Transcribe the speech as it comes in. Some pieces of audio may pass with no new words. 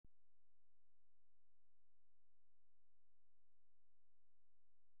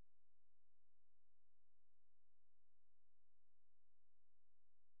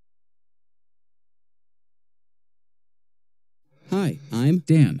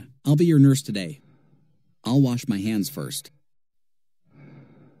speaking. Dan, I'll be your nurse today. I'll wash my hands first.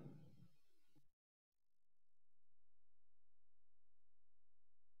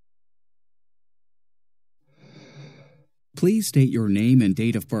 Please state your name and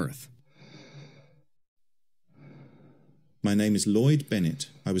date of birth. My name is Lloyd Bennett.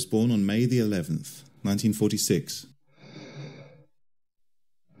 I was born on May the 11th, 1946.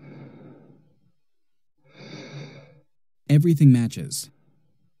 Everything matches.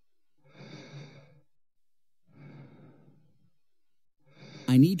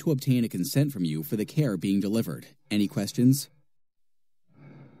 I need to obtain a consent from you for the care being delivered. Any questions?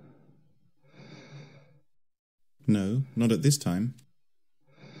 No, not at this time.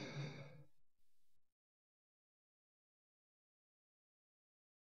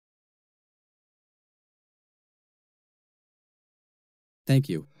 Thank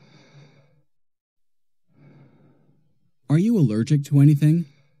you. Are you allergic to anything?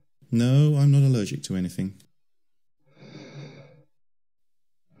 No, I'm not allergic to anything.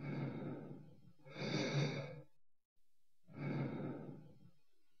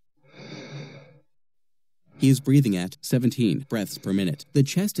 He is breathing at 17 breaths per minute. The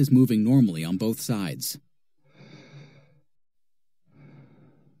chest is moving normally on both sides.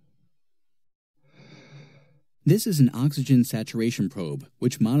 This is an oxygen saturation probe,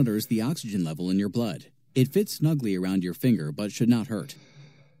 which monitors the oxygen level in your blood. It fits snugly around your finger, but should not hurt.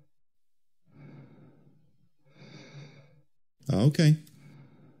 Okay.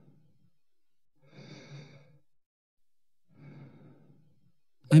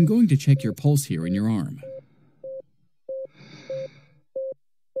 I'm going to check your pulse here in your arm.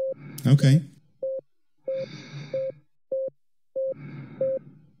 Okay.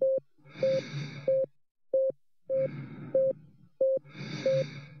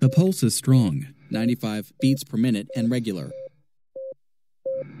 The pulse is strong, 95 beats per minute and regular.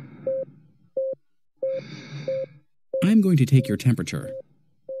 I'm going to take your temperature.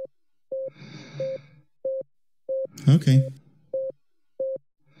 Okay.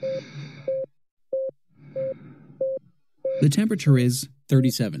 The temperature is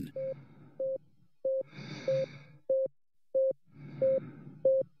 37.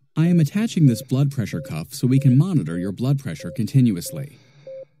 I am attaching this blood pressure cuff so we can monitor your blood pressure continuously.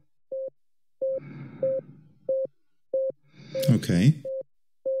 Okay.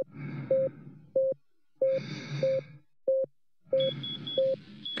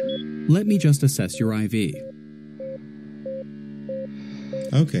 Let me just assess your IV.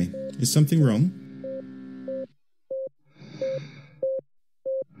 Okay. Is something wrong?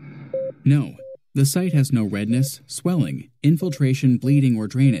 No. The site has no redness, swelling, infiltration, bleeding, or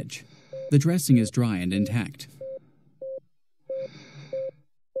drainage. The dressing is dry and intact.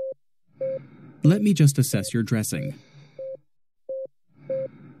 Let me just assess your dressing.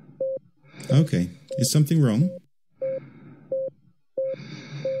 Okay. Is something wrong?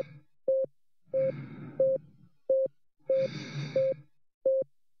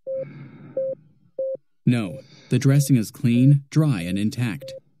 No. The dressing is clean, dry, and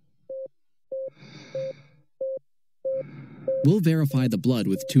intact. We'll verify the blood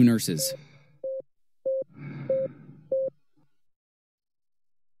with 2 nurses.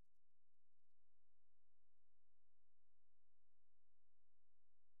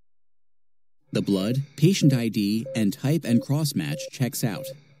 The blood, patient ID, and type and cross-match checks out.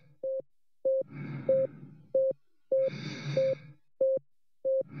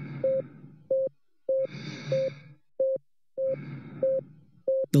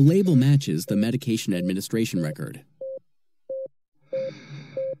 The label matches the medication administration record.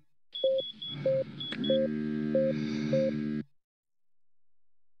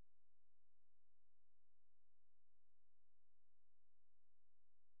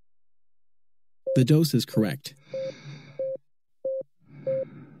 The dose is correct.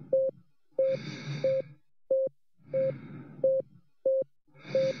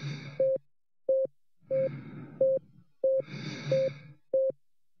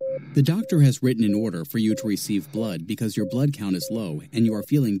 The doctor has written an order for you to receive blood because your blood count is low and you are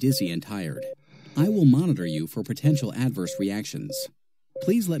feeling dizzy and tired. I will monitor you for potential adverse reactions.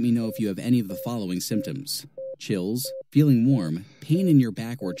 Please let me know if you have any of the following symptoms: chills, feeling warm, pain in your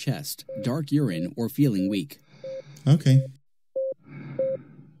back or chest, dark urine, or feeling weak. Okay.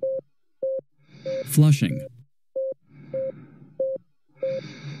 Flushing.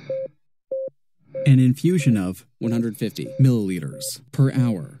 An infusion of 150 milliliters per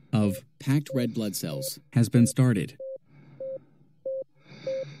hour of packed red blood cells has been started.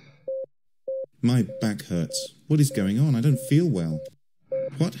 My back hurts. What is going on? I don't feel well.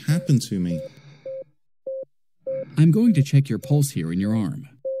 What happened to me? I'm going to check your pulse here in your arm.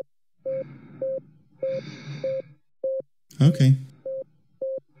 Okay.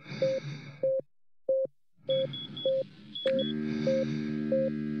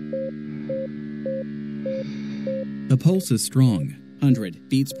 The pulse is strong, 100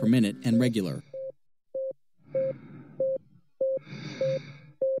 beats per minute and regular.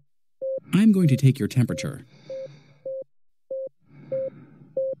 I'm going to take your temperature.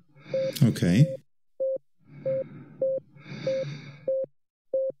 Okay.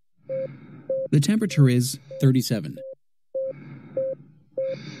 The temperature is 37.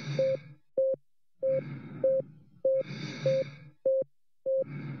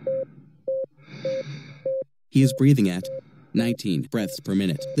 He is breathing at 19 breaths per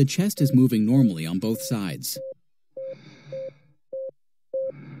minute. The chest is moving normally on both sides.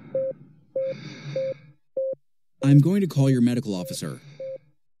 I'm going to call your medical officer.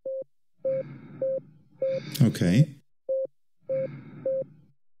 Okay.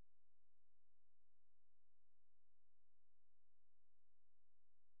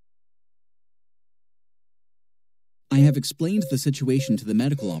 I have explained the situation to the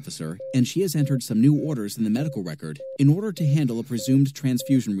medical officer, and she has entered some new orders in the medical record in order to handle a presumed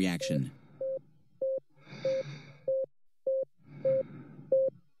transfusion reaction.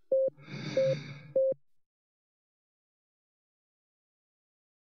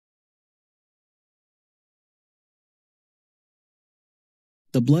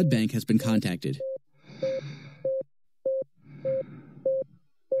 The blood bank has been contacted.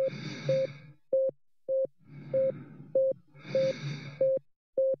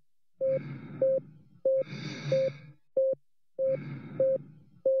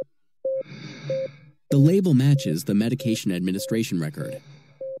 The label matches the medication administration record.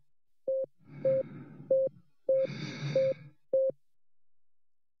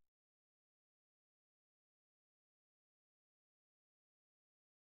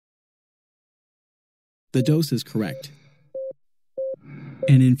 The dose is correct.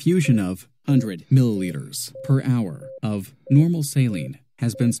 An infusion of 100 milliliters per hour of normal saline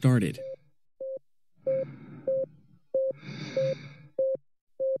has been started.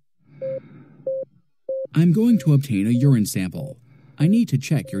 I'm going to obtain a urine sample. I need to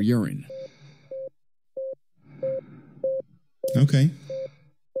check your urine. Okay.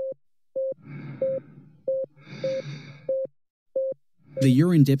 The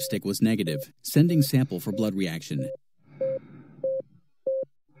urine dipstick was negative, sending sample for blood reaction.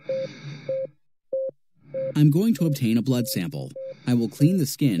 I'm going to obtain a blood sample. I will clean the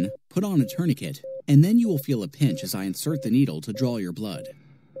skin, put on a tourniquet, and then you will feel a pinch as I insert the needle to draw your blood.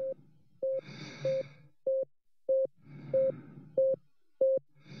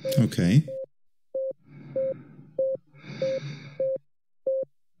 Okay.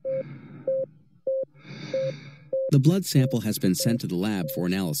 The blood sample has been sent to the lab for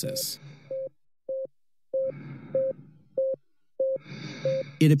analysis.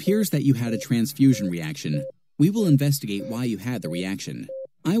 It appears that you had a transfusion reaction. We will investigate why you had the reaction.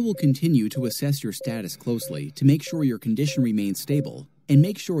 I will continue to assess your status closely to make sure your condition remains stable and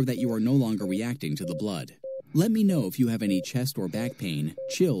make sure that you are no longer reacting to the blood. Let me know if you have any chest or back pain,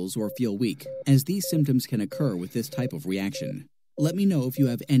 chills, or feel weak, as these symptoms can occur with this type of reaction. Let me know if you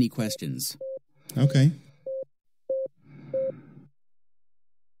have any questions. Okay.